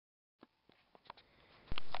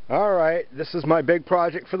Alright, this is my big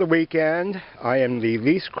project for the weekend. I am the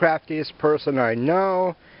least craftiest person I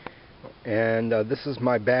know, and this is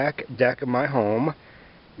my back deck of my home.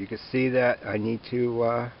 You can see that I need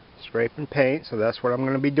to scrape and paint, so that's what I'm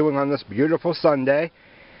going to be doing on this beautiful Sunday.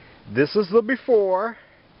 This is the before,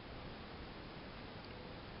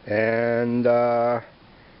 and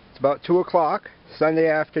it's about 2 o'clock Sunday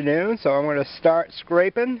afternoon, so I'm going to start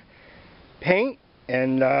scraping, paint,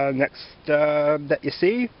 and next that you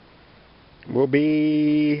see will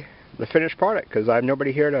be the finished product, because I have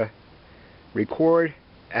nobody here to record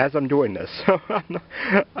as I'm doing this. So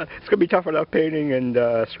it's going to be tough enough painting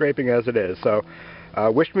and scraping as it is. So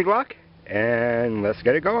wish me luck, and let's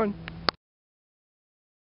get it going.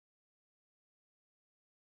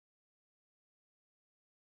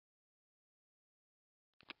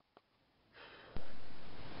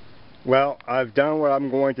 Well, I've done what I'm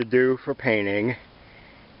going to do for painting,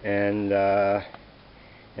 and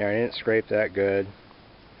yeah, I didn't scrape that good.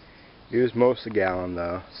 Used most of the gallon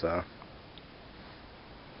though, so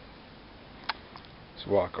let's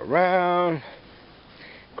walk around.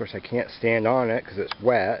 Of course I can't stand on it because it's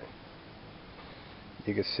wet.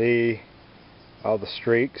 You can see all the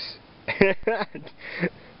streaks.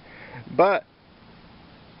 But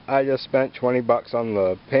I just spent 20 bucks on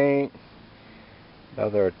the paint,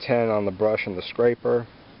 another 10 on the brush and the scraper.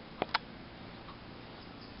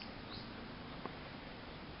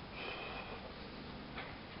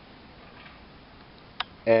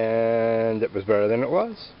 And it was better than it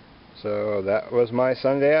was. So that was my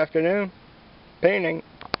Sunday afternoon painting.